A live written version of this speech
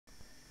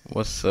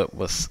What's up?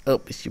 What's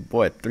up? It's your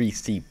boy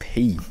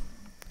 3CP.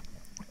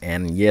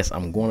 And yes,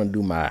 I'm going to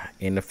do my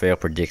NFL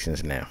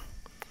predictions now.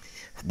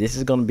 This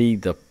is going to be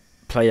the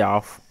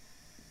playoff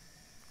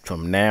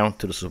from now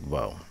to the Super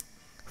Bowl.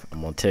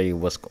 I'm going to tell you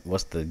who's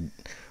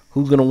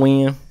going to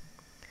win,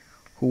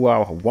 who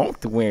I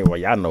want to win. Well,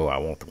 y'all know I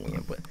want to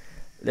win, but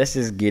let's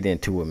just get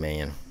into it,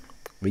 man.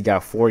 We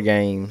got 4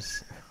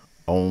 games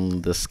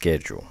on the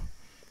schedule.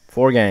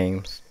 4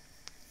 games,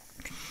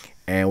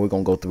 and we're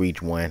going to go through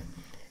each one.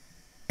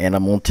 And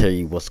I'm gonna tell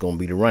you what's gonna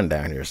be the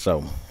rundown here.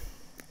 So,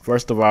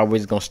 first of all, we're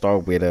just gonna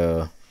start with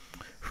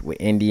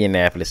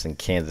Indianapolis and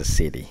Kansas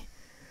City.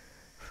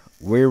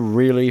 We're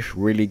really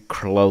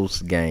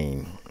close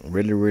game,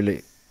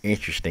 really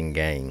interesting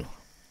game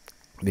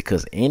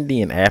because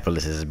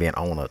Indianapolis has been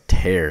on a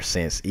tear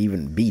since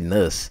even beating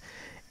us,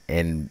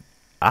 and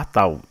I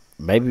thought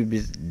maybe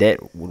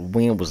that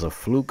win was a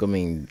fluke. I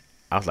mean,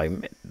 I was like,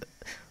 man,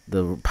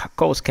 the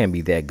Colts can't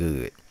be that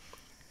good.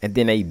 And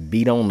then they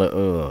beat on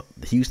the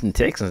Houston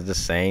Texans the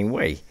same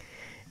way.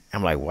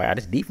 I'm like, wow,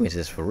 this defense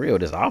is for real.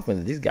 This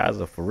offense, these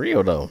guys are for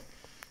real though.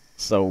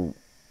 So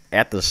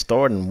after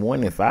starting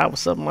 1-5 or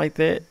something like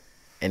that,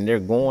 and they're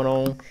going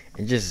on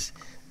and just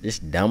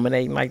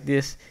dominating like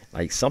this,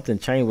 like something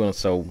changed with them.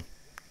 So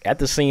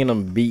after seeing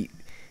them beat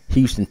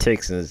Houston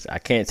Texans, I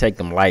can't take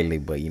them lightly.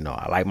 But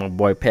I like my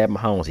boy Pat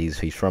Mahomes.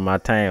 He's from my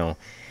town,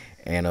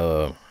 and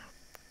the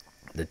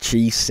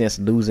Chiefs since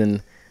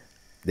losing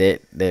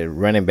that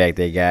running back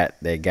they got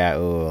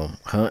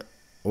Hunt,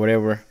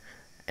 whatever.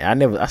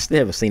 I still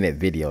haven't seen that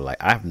video. Like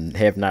I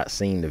have not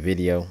seen the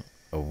video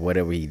of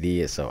whatever he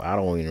did, so I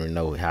don't even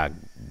know how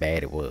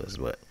bad it was.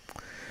 But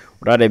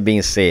with all that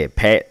being said,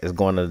 Pat is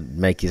going to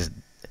make his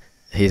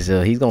he's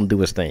going to do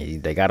his thing.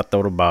 They got to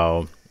throw the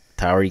ball.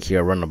 Tyreek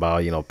Hill run the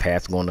ball.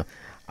 Pat's going to.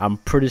 I'm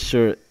pretty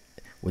sure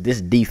with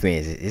this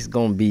defense, it's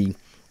going to be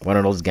one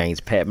of those games.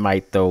 Pat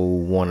might throw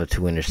 1 or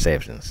 2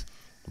 interceptions,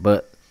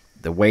 but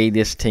the way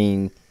this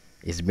team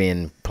has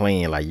been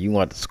playing, like you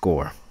want to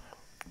score.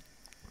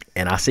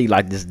 And I see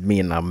like this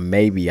being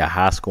maybe a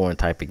high scoring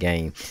type of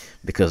game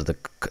because the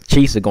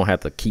Chiefs are going to have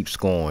to keep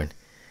scoring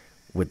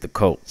with the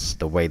Colts.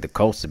 The way the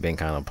Colts have been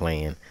kind of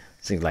playing,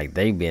 seems like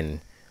they've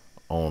been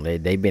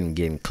they've been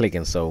getting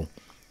clicking. So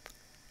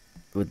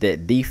with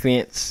that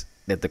defense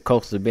that the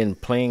Colts have been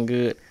playing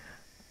good,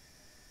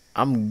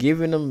 I'm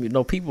giving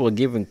them, people are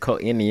giving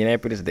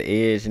Indianapolis the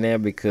edge now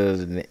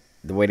because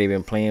the way they've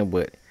been playing,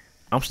 but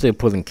I'm still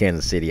pulling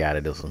Kansas City out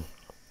of this one.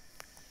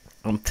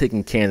 I'm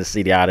taking Kansas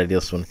City out of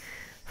this one,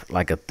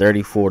 like a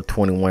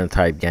 34-21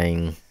 type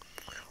game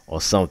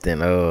or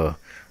something.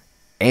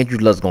 Andrew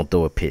Luck's gonna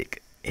throw a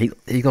pick. He's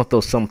gonna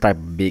throw some type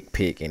of big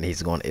pick, and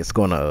it's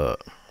gonna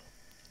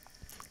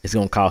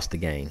cost the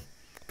game,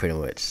 pretty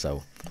much.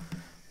 So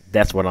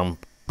that's what I'm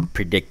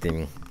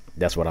predicting.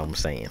 That's what I'm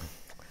saying.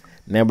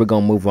 Now we're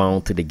gonna move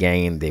on to the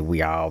game that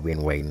we all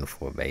been waiting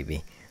for,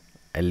 baby.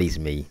 At least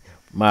me,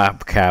 my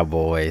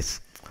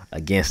Cowboys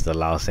against the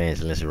Los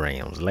Angeles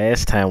Rams.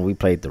 Last time we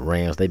played the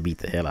Rams, they beat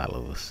the hell out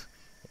of us.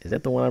 Is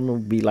that the one I remember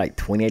be like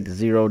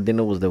 28-0? Then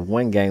it was the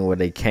one game where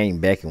they came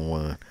back and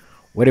won.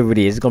 Whatever it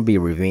is, it's gonna be a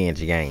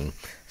revenge game.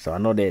 So I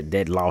know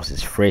that loss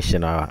is fresh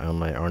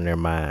on their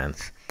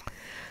minds.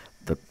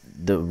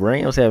 The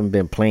Rams haven't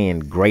been playing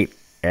great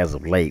as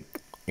of late,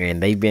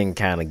 and they've been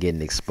kind of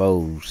getting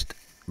exposed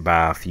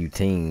by a few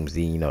teams.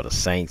 The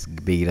Saints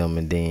beat them,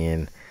 and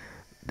then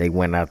they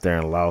went out there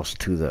and lost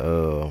to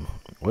the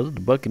was it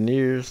the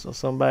Buccaneers or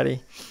somebody?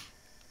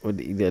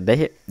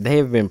 They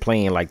have been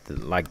playing like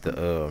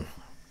the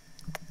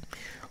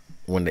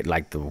when they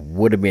like the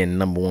would have been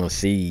 #1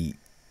 seed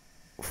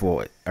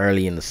for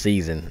early in the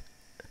season.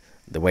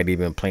 The way they've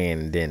been playing,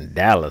 and then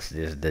Dallas,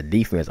 just the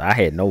defense. I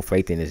had no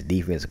faith in this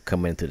defense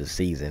coming into the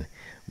season,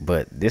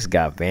 but this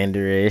guy Van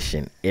Der Esch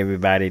and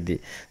everybody,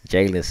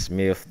 Jalen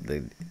Smith,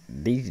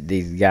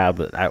 these guys.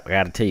 But I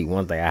got to tell you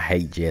one thing: I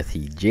hate Jeff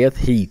Heath. Jeff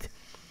Heath.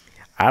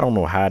 I don't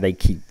know how they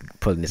keep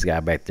putting this guy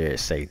back there at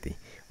safety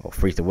or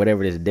free throw,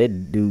 whatever it is.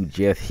 That dude,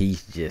 Jeff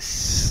Heath,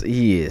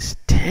 he is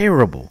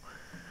terrible.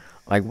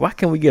 Like, why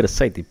can't we get a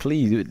safety,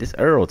 please? This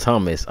Earl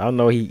Thomas, I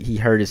know he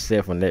hurt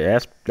himself, and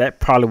that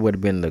probably would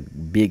have been the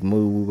big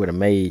move we would have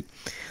made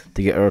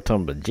to get Earl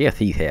Thomas. But Jeff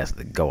Heath has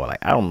to go. Like,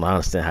 I don't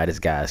understand how this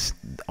guy's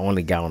the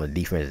only guy on the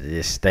defense that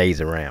just stays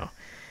around.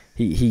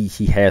 He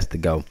has to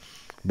go.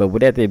 But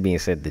with that being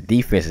said, the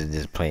defense is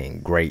just playing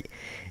great,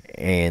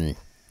 and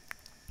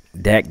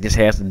Dak just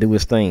has to do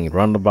his thing,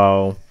 run the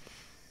ball,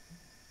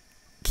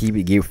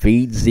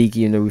 feed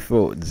Zeke.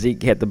 Before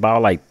Zeke had the ball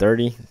like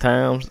 30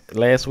 times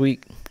last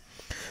week.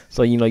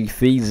 So, you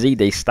feed Zeke,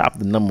 they stopped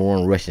the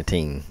 #1 rushing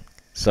team.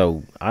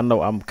 So I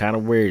know I'm kind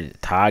of worried.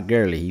 Todd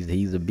Gurley,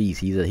 he's a beast.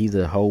 He's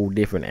a whole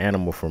different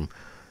animal from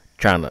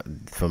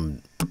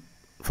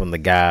the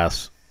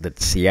guys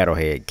that Seattle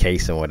had,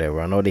 Case and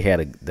whatever. I know they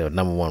had the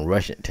 #1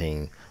 rushing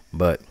team,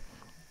 but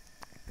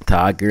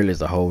Todd Gurley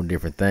is a whole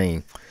different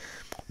thing.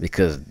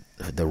 Because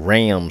the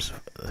Rams,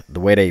 the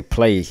way they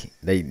play,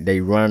 they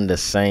run the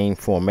same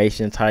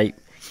formation type,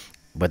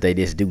 but they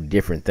just do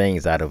different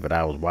things out of it.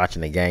 I was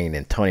watching the game,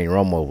 and Tony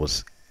Romo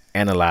was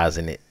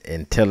analyzing it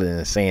and telling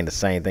and saying the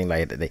same thing.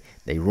 Like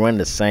they run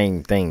the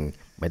same thing,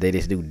 but they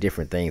just do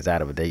different things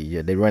out of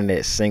it. They run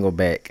that single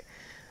back,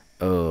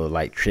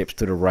 like trips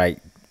to the right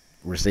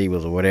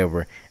receivers or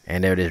whatever,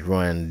 and they'll just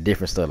run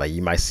different stuff. Like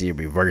you might see a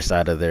reverse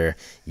out of there.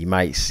 You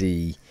might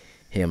see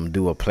him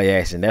do a play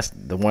action. That's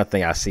the one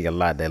thing I see a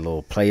lot, that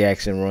little play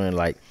action run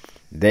like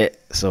that.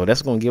 So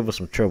that's gonna give us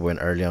some trouble in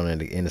early on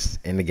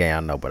in the game. I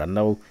know, but I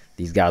know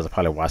these guys will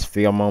probably watch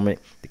film moment,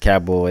 the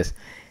Cowboys,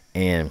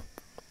 and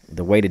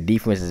the way the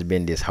defense has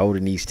been just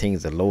holding these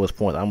teams the lowest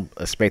points. I'm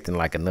expecting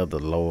like another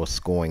lowest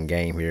scoring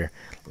game here,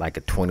 like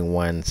a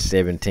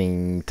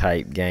 21-17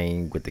 type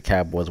game with the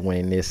Cowboys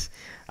winning this.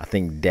 I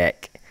think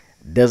Dak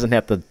doesn't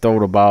have to throw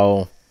the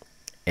ball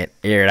and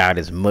air it out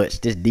as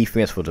much. This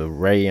defense for the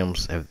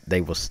Rams,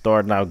 they were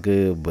starting out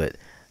good, but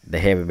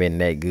they haven't been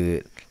that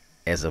good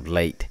as of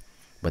late.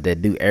 But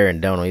that dude Aaron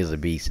Donald is a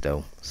beast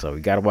though, so we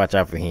got to watch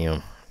out for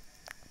him.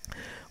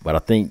 But I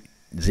think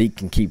Zeke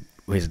can keep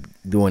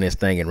doing his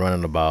thing and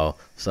running the ball.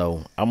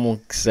 So I'm gonna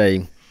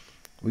say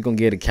we're gonna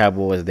give the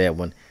Cowboys that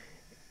one.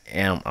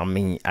 And I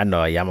mean, I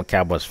know I'm a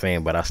Cowboys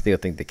fan, but I still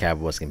think the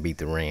Cowboys can beat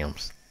the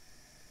Rams.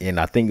 And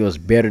I think it was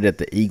better that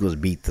the Eagles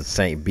beat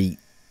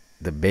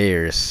the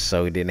Bears,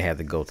 so he didn't have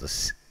to go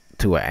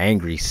to an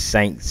angry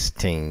Saints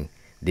team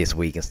this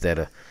week instead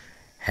of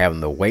having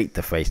to wait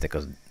to face them.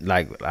 Because,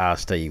 like, I'll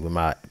tell you with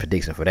my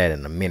prediction for that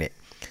in a minute.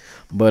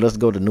 But let's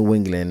go to New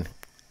England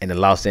and the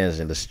Los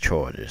Angeles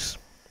Chargers.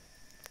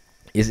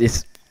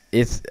 It's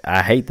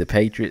I hate the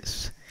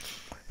Patriots,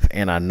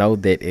 and I know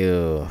that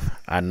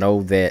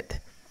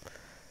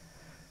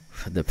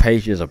the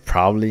Patriots are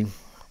probably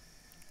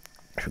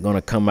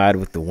gonna come out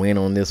with the win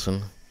on this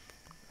one.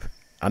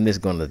 I'm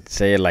just gonna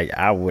say it like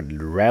I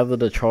would rather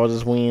the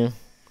Chargers win,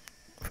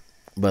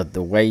 but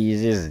the way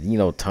is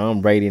just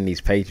Tom Brady and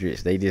these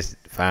Patriots, they just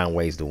find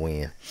ways to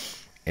win.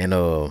 And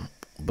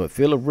but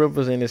Phillip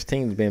Rivers and his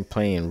team's been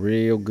playing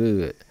real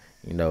good.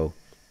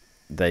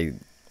 They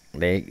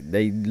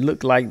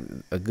look like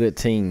a good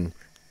team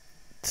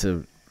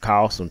to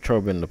cause some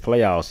trouble in the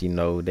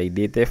playoffs. They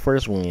did their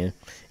first win.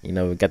 We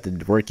got the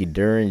rookie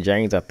Derwin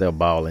James out there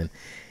balling.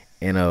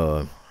 And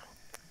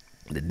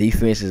the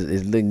defense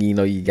is looking,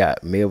 you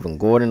got Melvin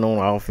Gordon on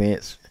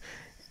offense.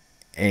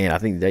 And I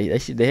think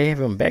they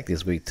have him back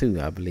this week too,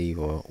 I believe,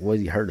 or was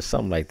he hurt or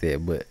something like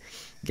that. But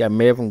you got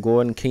Melvin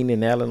Gordon,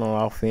 Keenan Allen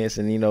on offense,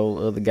 and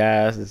other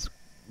guys,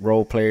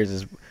 role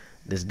players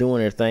that's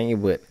doing their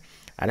thing. But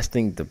I just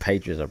think the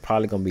Patriots are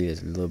probably gonna be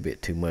just a little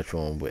bit too much for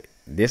them. But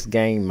this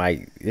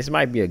might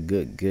be a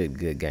good game.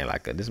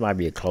 This might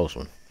be a close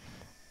one.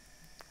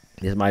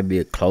 This might be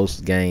a close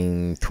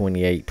game,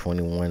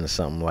 28-21 or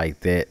something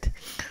like that.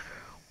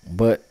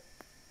 But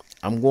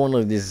I'm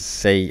going to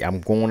say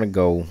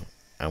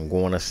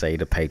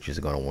the Patriots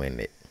are going to win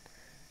it.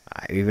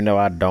 Even though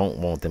I don't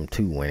want them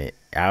to win it.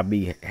 I'll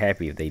be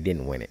happy if they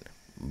didn't win it.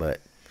 But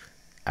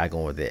I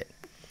go with that.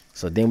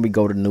 So then we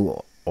go to New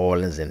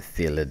Orleans and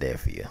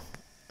Philadelphia.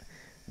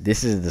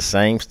 This is the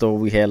same story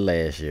we had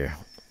last year.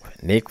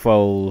 Nick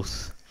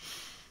Foles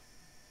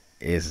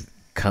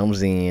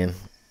comes in.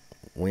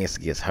 Wentz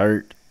gets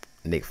hurt.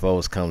 Nick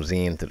Foles comes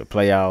into the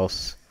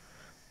playoffs,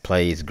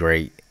 plays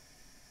great,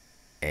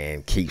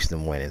 and keeps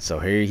them winning. So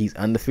here he's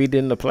undefeated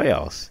in the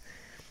playoffs.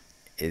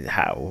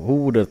 Who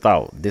would have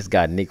thought this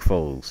guy Nick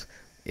Foles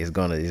is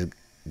gonna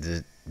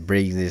just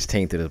bring this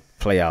team to the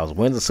playoffs,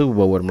 wins the Super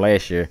Bowl with him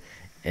last year,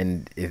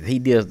 and if he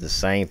does the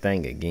same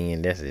thing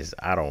again, that's just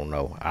I don't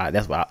know.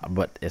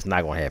 But it's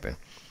not gonna happen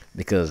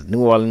because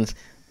New Orleans,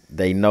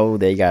 they know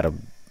they gotta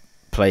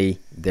play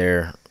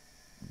their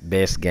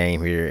best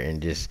game here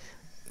and just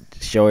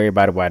show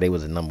everybody why they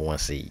was the number one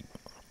seed.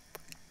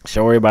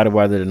 Show everybody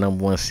why they're the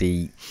number one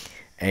seed,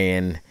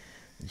 and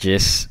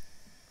just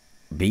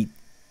beat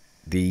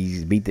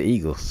the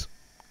Eagles.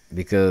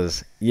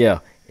 Because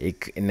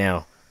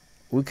now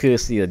we could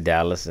see a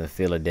Dallas and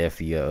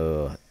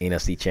Philadelphia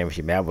NFC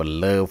Championship. I would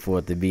love for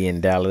it to be in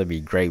Dallas. It'd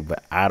be great,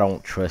 but I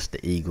don't trust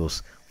the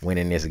Eagles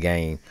winning this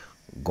game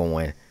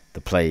going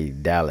to play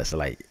Dallas.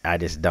 Like I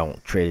just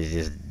don't trust. It's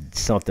just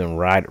something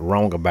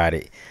wrong about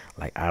it.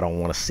 Like I don't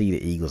want to see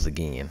the Eagles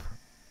again,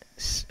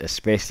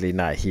 especially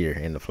not here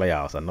in the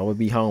playoffs. I know it'd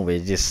be home, but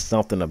it's just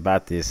something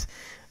about this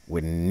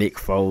with Nick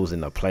Foles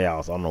in the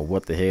playoffs. I don't know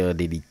what the hell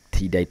they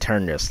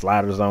turn their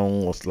sliders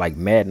on. It's like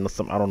Madden or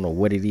something. I don't know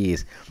what it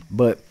is,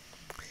 but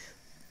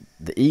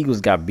the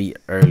Eagles got beat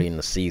early in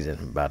the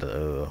season by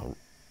the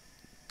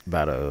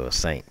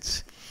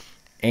Saints,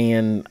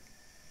 and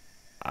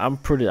I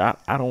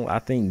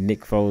think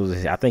Nick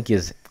Foles. I think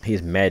his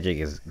magic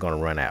is gonna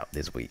run out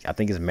this week. I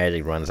think his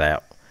magic runs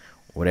out.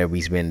 Whatever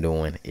he's been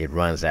doing, it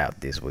runs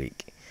out this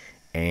week,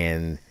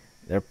 and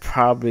they're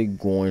probably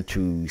going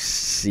to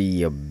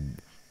see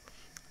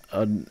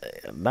I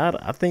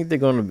think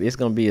it's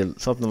gonna be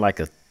something like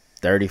a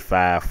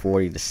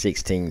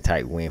 35-40-16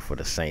 type win for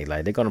the Saints.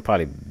 Like they're gonna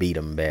probably beat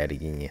them bad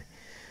again,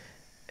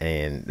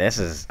 and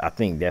I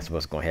think that's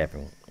what's gonna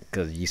happen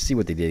because you see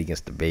what they did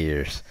against the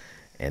Bears,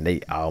 and they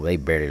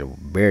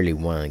barely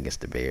won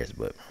against the Bears.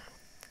 But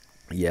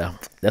Yeah,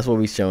 that's what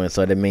we're showing.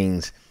 So that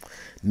means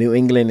New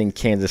England and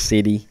Kansas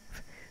City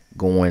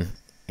going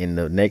in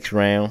the next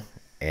round,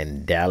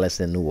 and Dallas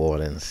and New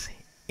Orleans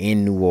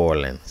in New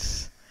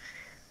Orleans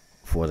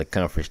for the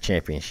conference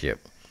championship.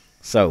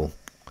 So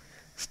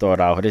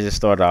let's just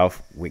start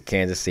off with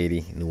Kansas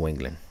City, New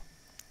England.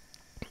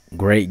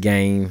 Great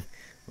game.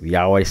 We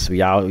saw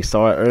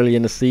it early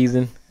in the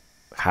season.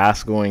 High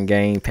scoring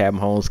game. Pat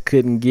Mahomes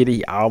couldn't get it.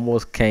 He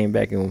almost came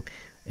back and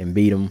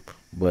beat him,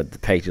 but the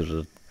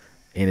Patriots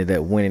ended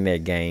up winning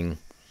that game.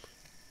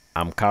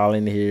 I'm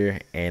calling here,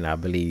 and I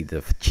believe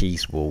the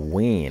Chiefs will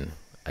win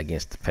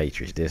against the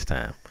Patriots this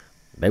time.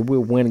 They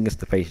will win against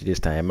the Patriots this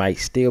time. It might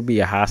still be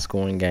a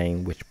high-scoring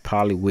game, which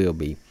probably will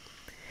be.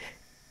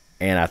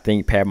 And I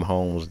think Pat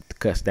Mahomes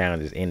cuts down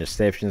his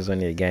interceptions on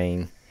that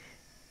game,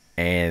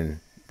 and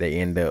they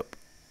end up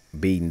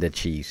beating the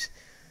Chiefs,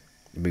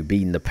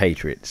 beating the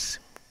Patriots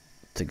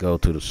to go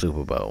to the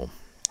Super Bowl.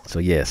 So,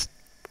 yes,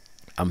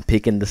 I'm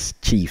picking the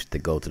Chiefs to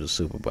go to the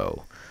Super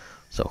Bowl.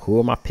 So who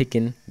am I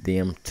picking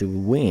them to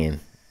win,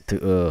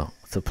 to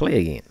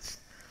play against?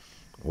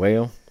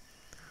 Well,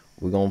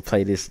 we're gonna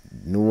play this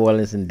New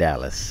Orleans and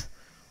Dallas.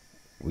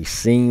 We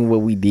seen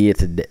what we did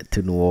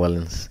to New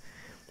Orleans.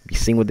 We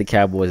seen what the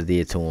Cowboys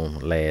did to them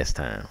last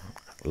time.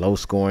 Low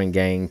scoring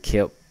game,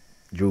 kept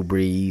Drew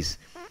Brees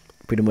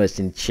pretty much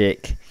in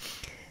check,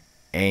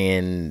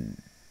 and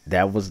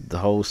that was the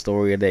whole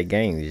story of that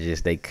game. It's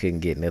just they couldn't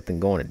get nothing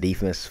going. The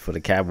defense for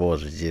the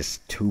Cowboys was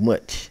just too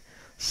much.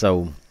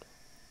 So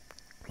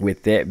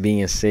with that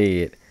being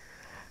said,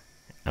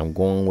 I'm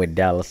going with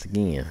Dallas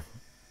again.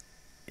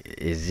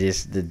 It's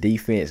just the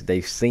defense.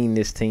 They've seen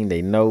this team.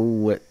 They know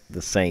what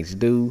the Saints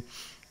do.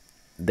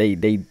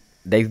 They've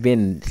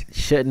been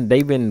shutting.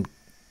 They've been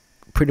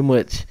pretty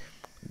much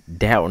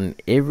doubting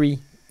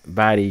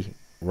everybody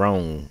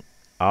wrong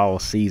all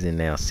season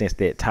now. Since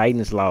that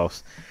Titans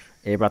loss,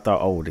 everybody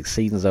thought, oh, the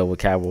season's over.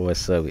 Cowboys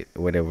suck it.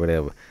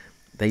 Whatever.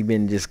 They've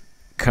been just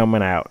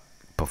coming out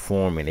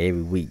performing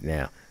every week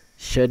now,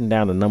 shutting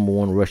down the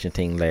 #1 rushing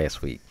team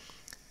last week.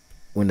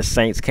 When the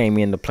Saints came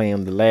in to play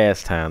them the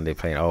last time, they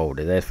played,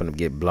 that's going to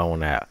get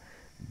blown out.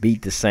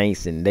 Beat the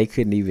Saints, and they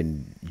couldn't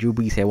even. Drew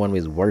Brees had one of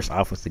his worst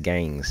offensive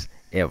games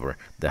ever.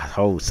 The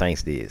whole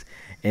Saints did,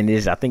 and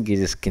I think it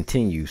just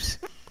continues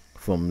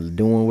from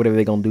doing whatever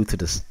they're gonna do to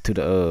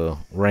the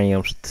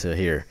Rams to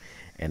here,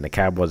 and the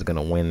Cowboys are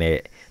gonna win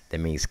that. That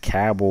means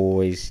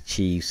Cowboys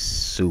Chiefs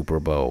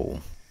Super Bowl.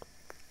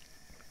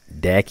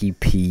 Dak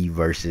P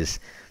versus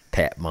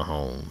Pat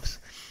Mahomes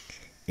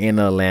in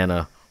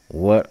Atlanta.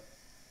 What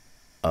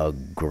a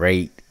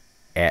great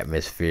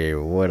atmosphere.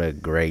 What a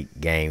great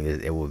game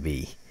it would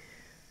be.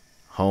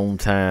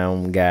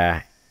 Hometown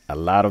guy. A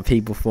lot of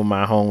people from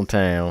my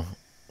hometown,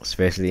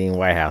 especially in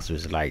White House,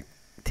 was like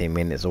 10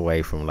 minutes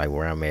away from like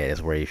where I'm at.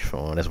 That's where he's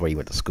from. That's where he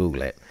went to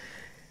school at.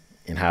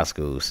 In high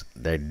schools,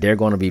 they're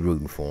going to be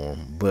rooting for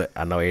him. But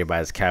I know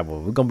everybody's Cowboy.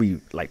 We're going to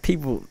be like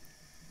people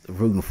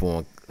rooting for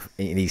him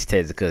in East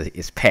Texas because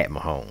it's Pat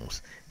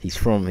Mahomes. He's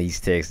from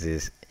East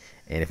Texas.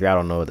 And if y'all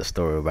don't know the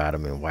story about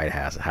him in White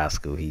House high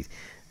school,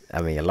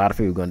 a lot of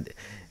people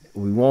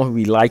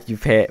we like you,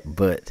 Pat,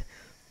 but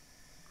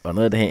on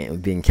the other hand,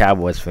 we've been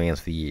Cowboys fans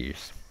for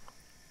years.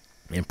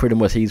 And pretty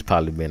much he's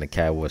probably been a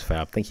Cowboys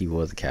fan. I think he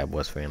was a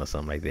Cowboys fan or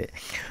something like that.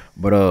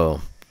 But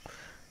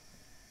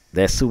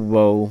that Super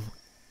Bowl,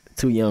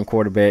 two young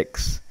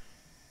quarterbacks,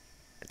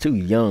 two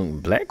young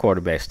black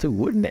quarterbacks too.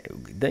 Wouldn't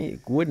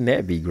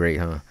that be great,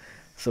 huh?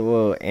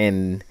 So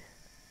and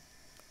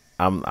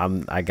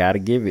I gotta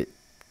give it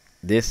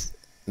this.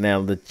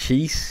 Now the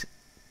Chiefs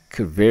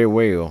could very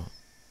well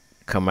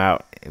come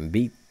out and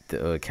beat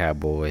the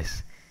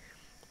Cowboys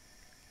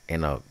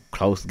in a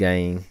close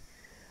game.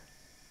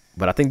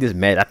 But I think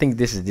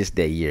this is just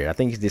that year. I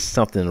think it's just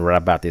something right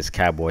about this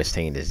Cowboys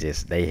team that's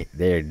just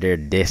they're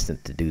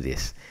destined to do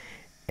this.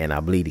 And I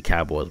believe the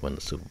Cowboys win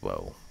the Super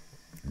Bowl.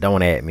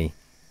 Don't at me.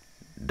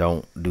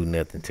 Don't do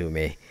nothing to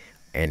me.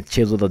 And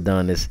Chisel have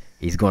done this.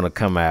 He's gonna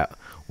come out.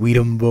 We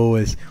them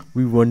boys.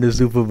 We won the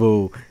Super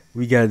Bowl.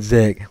 We got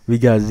Zach. We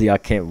got Z. I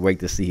can't wait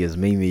to see his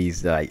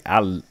memes. Like I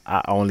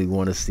only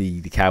want to see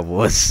the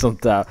Cowboys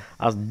sometime.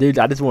 I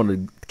just want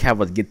the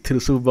Cowboys to get to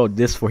the Super Bowl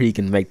just for he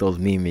can make those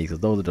memes, because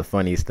those are the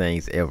funniest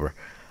things ever.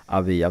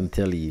 I'm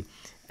telling you.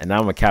 And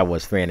I'm a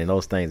Cowboys fan, and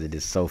those things are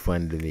just so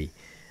funny to me.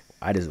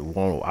 I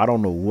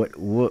don't know what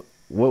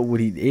would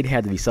he. It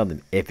had to be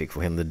something epic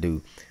for him to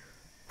do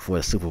for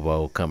a Super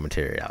Bowl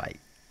commentary. Like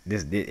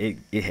this,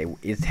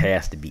 it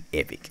has to be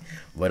epic.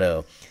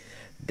 But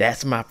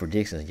that's my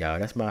predictions, y'all.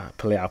 That's my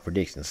playoff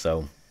predictions.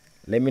 So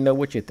let me know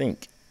what you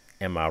think.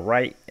 Am I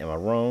right? Am I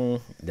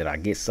wrong? Did I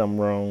get something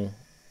wrong?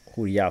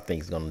 Who do y'all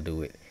think is gonna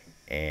do it?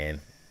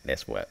 And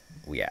that's what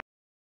we out.